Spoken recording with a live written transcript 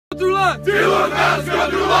left. Do you look battles go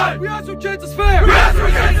through life? We have some chances fair. We have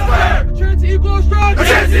some chances fair. A chance to equal our strides. A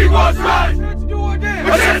chance to equal our strides. A chance to do our dance.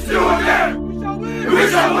 A chance to do our dance. We shall win. We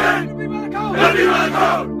shall win. It'll be by the code. It'll be by the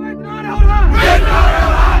code. Faith not held high. Faith not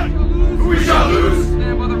held high. We shall lose.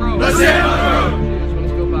 Stand by the road. Let's stand by the road.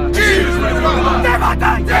 Let's go by. Jesus, let's go by. Day by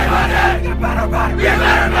day. Day by day. We get better and better. We get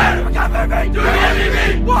better and better. We got MVP. Do the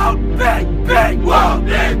MVP. Whoa, big. Whoa,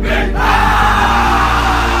 big.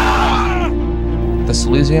 The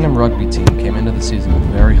Salesianum Rugby Team came into the season with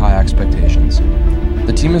very high expectations.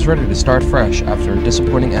 The team is ready to start fresh after a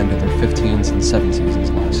disappointing end to their 15s and 7 seasons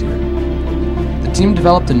last year. The team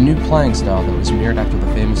developed a new playing style that was mirrored after the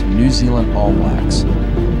famous New Zealand All Blacks.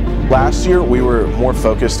 Last year, we were more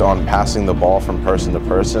focused on passing the ball from person to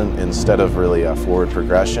person instead of really a forward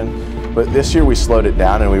progression. But this year we slowed it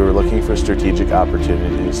down and we were looking for strategic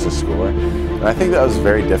opportunities to score. And I think that was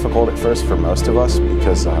very difficult at first for most of us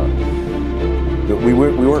because we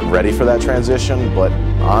weren't ready for that transition, but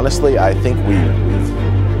honestly, I think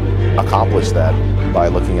we've accomplished that by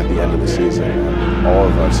looking at the end of the season and all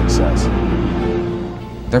of our success.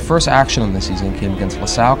 Their first action in the season came against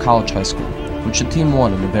LaSalle College High School, which the team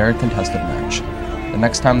won in a very contested match. The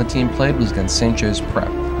next time the team played was against St. Joe's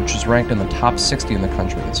Prep, which was ranked in the top 60 in the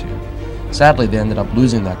country this year. Sadly, they ended up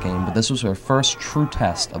losing that game, but this was their first true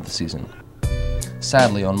test of the season.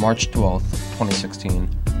 Sadly, on March 12, 2016,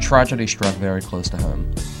 tragedy struck very close to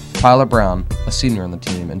home. Tyler Brown, a senior on the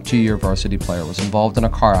team and 2-year varsity player, was involved in a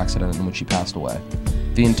car accident in which he passed away.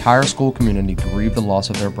 The entire school community grieved the loss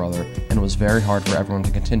of their brother, and it was very hard for everyone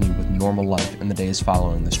to continue with normal life in the days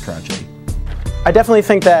following this tragedy. I definitely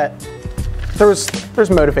think that there's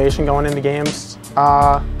motivation going into games.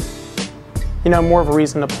 You know, more of a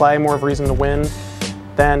reason to play, more of a reason to win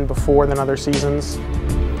than other seasons.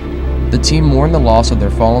 The team mourned the loss of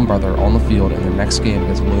their fallen brother on the field in their next game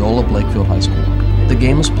against Loyola Blakefield High School. The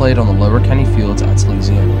game was played on the Lower Kenny Fields at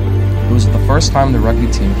Salesianum. It was the first time the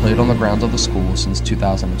rugby team played on the grounds of the school since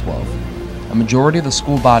 2012. A majority of the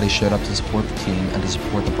school body showed up to support the team and to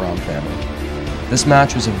support the Brown family. This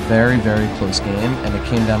match was a very, very close game, and it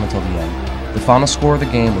came down until the end. The final score of the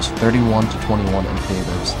game was 31-21 in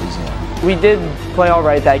favor of Salesianum. We did play all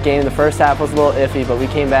right that game. The first half was a little iffy, but we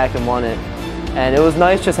came back and won it. And it was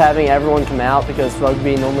nice just having everyone come out because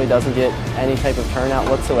rugby normally doesn't get any type of turnout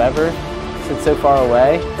whatsoever since it's so far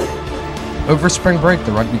away. Over spring break,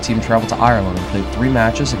 the rugby team traveled to Ireland and played 3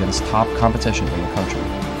 matches against top competition in the country.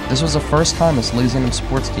 This was the first time a Salesianum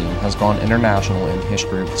sports team has gone international in the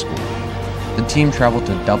history of the school. The team traveled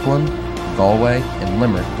to Dublin, Galway, and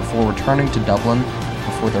Limerick before returning to Dublin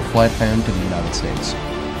before their flight home to the United States.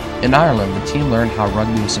 In Ireland, the team learned how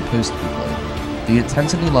rugby was supposed to be played. The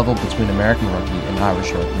intensity level between American rugby and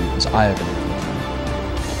Irish rugby was eye-opening for the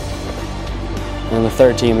team. On the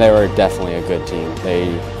third team, they were definitely a good team.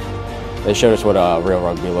 They showed us what real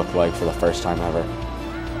rugby looked like for the first time ever.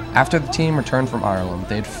 After the team returned from Ireland,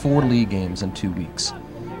 they had 4 league games in 2 weeks.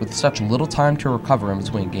 With such little time to recover in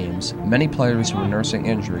between games, many players who were nursing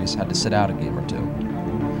injuries had to sit out a game or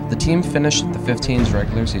 2. The team finished the 15's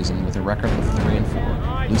regular season with a record of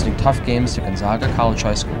 3-4, losing tough games to Gonzaga College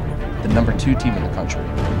High School, the number 2 team in the country,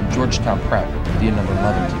 and Georgetown Prep, the number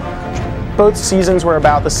 11 team in the country. Both seasons were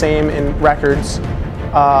about the same in records.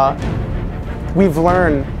 We've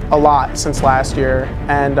learned a lot since last year,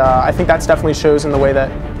 and I think that definitely shows in the way that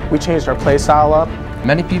we changed our play style up.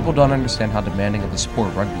 Many people don't understand how demanding of the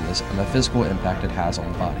sport rugby is and the physical impact it has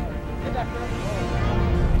on the body.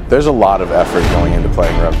 There's a lot of effort going into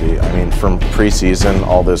playing rugby. I mean, from pre-season,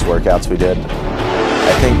 all those workouts we did,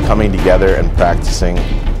 I think coming together and practicing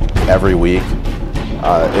every week,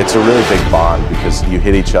 it's a really big bond because you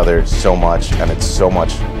hit each other so much and it's so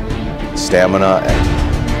much stamina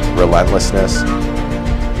and relentlessness.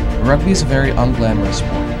 Rugby is a very unglamorous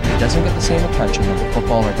sport. It doesn't get the same attention that the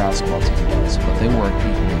football or basketball team does, but they work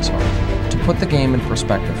equally as hard. To put the game in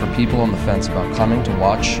perspective for people on the fence about coming to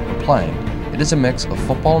watch or playing, it is a mix of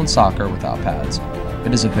football and soccer without pads.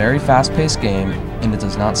 It is a very fast-paced game, and it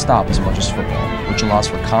does not stop as much as football, which allows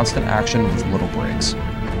for constant action with little breaks.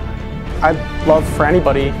 I'd love for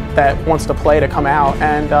anybody that wants to play to come out,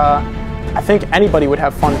 and I think anybody would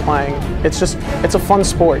have fun playing. It's a fun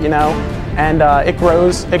sport, you know, and it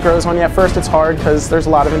grows on you. At first it's hard because there's a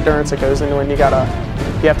lot of endurance that goes into it, and you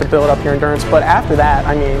have to build up your endurance, but after that,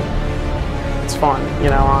 I mean, it's fun, you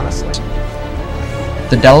know, honestly.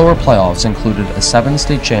 The Delaware playoffs included a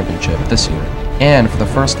 7-state championship this year, and for the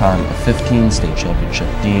first time, a 15-state championship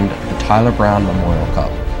deemed the Tyler Brown Memorial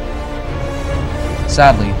Cup.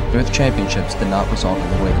 Sadly, both championships did not result in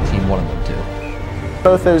the way the team wanted them to.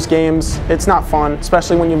 Both those games, it's not fun,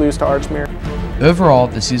 especially when you lose to Archmere. Overall,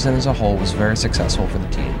 the season as a whole was very successful for the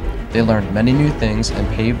team. They learned many new things and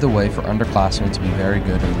paved the way for underclassmen to be very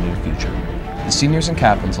good in the near future. The seniors and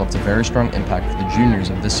captains left a very strong impact for the juniors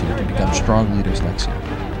of this year to become strong leaders next year.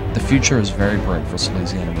 The future is very bright for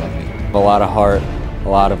Salesianum Rugby. A lot of heart, a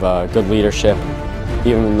lot of good leadership.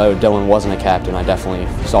 Even though Dylan wasn't a captain, I definitely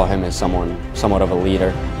saw him as somewhat of a leader.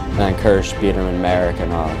 And I encouraged Biederman, Merrick,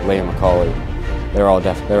 and Liam McCauley. They're all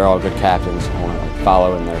good captains. I want to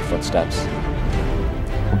follow in their footsteps.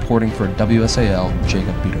 Reporting for WSAL,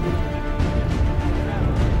 Jacob Biederman.